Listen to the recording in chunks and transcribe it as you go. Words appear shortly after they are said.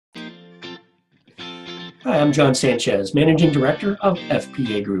Hi, I'm John Sanchez, Managing Director of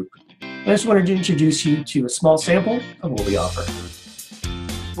FPA Group. I just wanted to introduce you to a small sample of what we offer.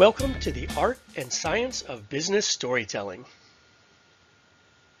 Welcome to the Art and Science of Business Storytelling.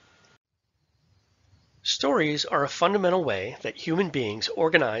 Stories are a fundamental way that human beings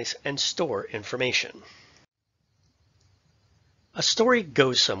organize and store information. A story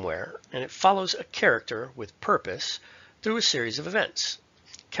goes somewhere, and it follows a character with purpose through a series of events.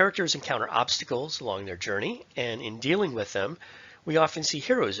 Characters encounter obstacles along their journey, and in dealing with them, we often see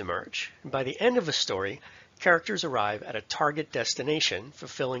heroes emerge. And by the end of a story, characters arrive at a target destination,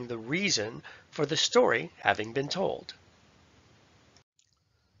 fulfilling the reason for the story having been told.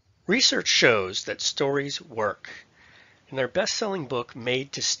 Research shows that stories work. In their best-selling book,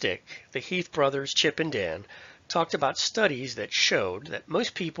 Made to Stick, the Heath brothers, Chip and Dan, talked about studies that showed that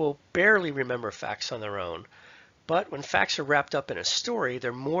most people barely remember facts on their own, but when facts are wrapped up in a story,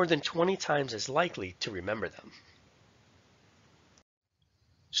 they're more than 20 times as likely to remember them.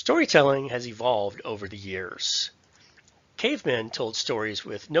 Storytelling has evolved over the years. Cavemen told stories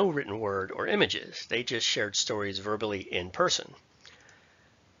with no written word or images. They just shared stories verbally in person.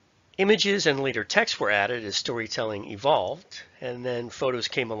 Images and later text were added as storytelling evolved, and then photos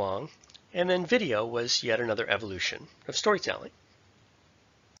came along, and then video was yet another evolution of storytelling.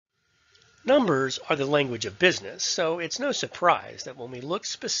 Numbers are the language of business, so it's no surprise that when we look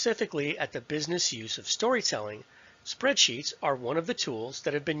specifically at the business use of storytelling, spreadsheets are one of the tools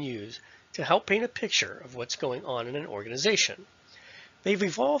that have been used to help paint a picture of what's going on in an organization. They've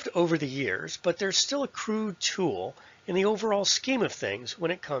evolved over the years, but they're still a crude tool in the overall scheme of things when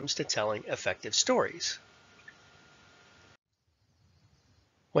it comes to telling effective stories.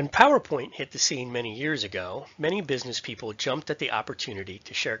 When PowerPoint hit the scene many years ago, many business people jumped at the opportunity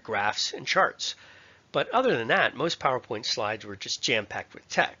to share graphs and charts. But other than that, most PowerPoint slides were just jam-packed with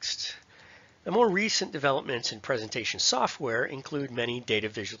text. The more recent developments in presentation software include many data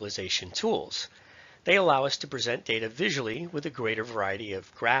visualization tools. They allow us to present data visually with a greater variety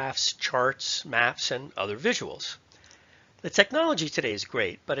of graphs, charts, maps, and other visuals. The technology today is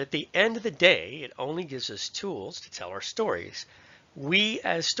great, but at the end of the day, it only gives us tools to tell our stories. We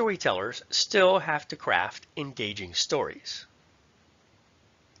as storytellers still have to craft engaging stories.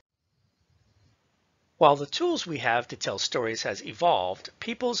 While the tools we have to tell stories has evolved,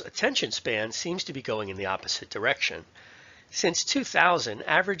 people's attention span seems to be going in the opposite direction. Since 2000,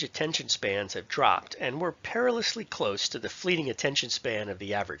 average attention spans have dropped, and we're perilously close to the fleeting attention span of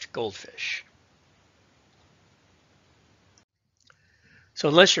the average goldfish. So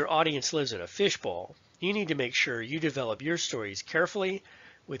unless your audience lives in a fishbowl, you need to make sure you develop your stories carefully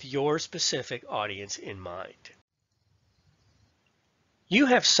with your specific audience in mind. You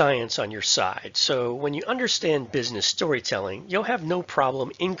have science on your side, so when you understand business storytelling, you'll have no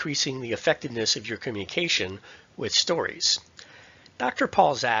problem increasing the effectiveness of your communication with stories. Dr.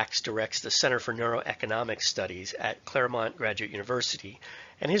 Paul Zaks directs the Center for Neuroeconomic Studies at Claremont Graduate University,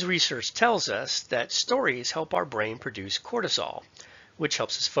 and his research tells us that stories help our brain produce cortisol, which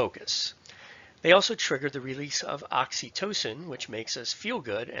helps us focus. They also trigger the release of oxytocin, which makes us feel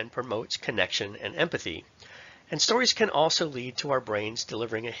good and promotes connection and empathy. And stories can also lead to our brains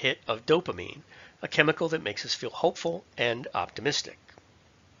delivering a hit of dopamine, a chemical that makes us feel hopeful and optimistic.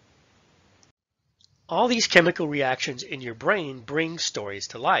 All these chemical reactions in your brain bring stories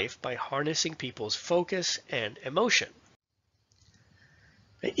to life by harnessing people's focus and emotion.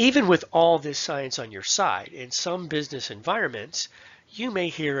 Even with all this science on your side, in some business environments, you may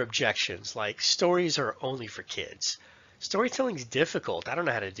hear objections like stories are only for kids. Storytelling is difficult. I don't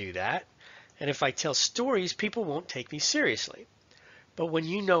know how to do that. And if I tell stories, people won't take me seriously. But when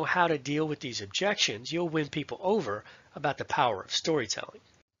you know how to deal with these objections, you'll win people over about the power of storytelling.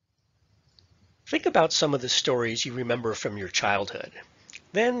 Think about some of the stories you remember from your childhood.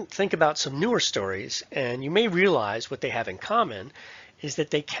 Then think about some newer stories, and you may realize what they have in common is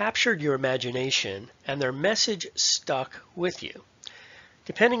that they captured your imagination and their message stuck with you.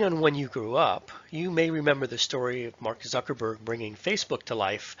 Depending on when you grew up, you may remember the story of Mark Zuckerberg bringing Facebook to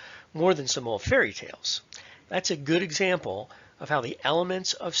life more than some old fairy tales. That's a good example of how the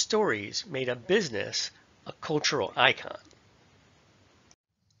elements of stories made a business a cultural icon.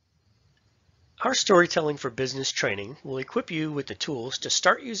 Our Storytelling for Business training will equip you with the tools to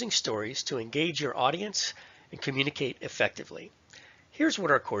start using stories to engage your audience and communicate effectively. Here's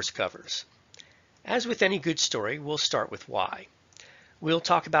what our course covers. As with any good story, we'll start with why. We'll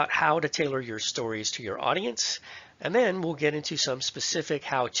talk about how to tailor your stories to your audience, and then we'll get into some specific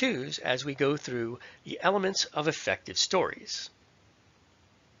how-tos as we go through the elements of effective stories.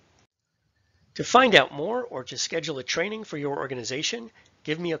 To find out more or to schedule a training for your organization,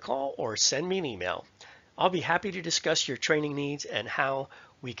 give me a call or send me an email. I'll be happy to discuss your training needs and how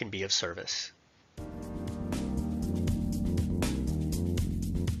we can be of service.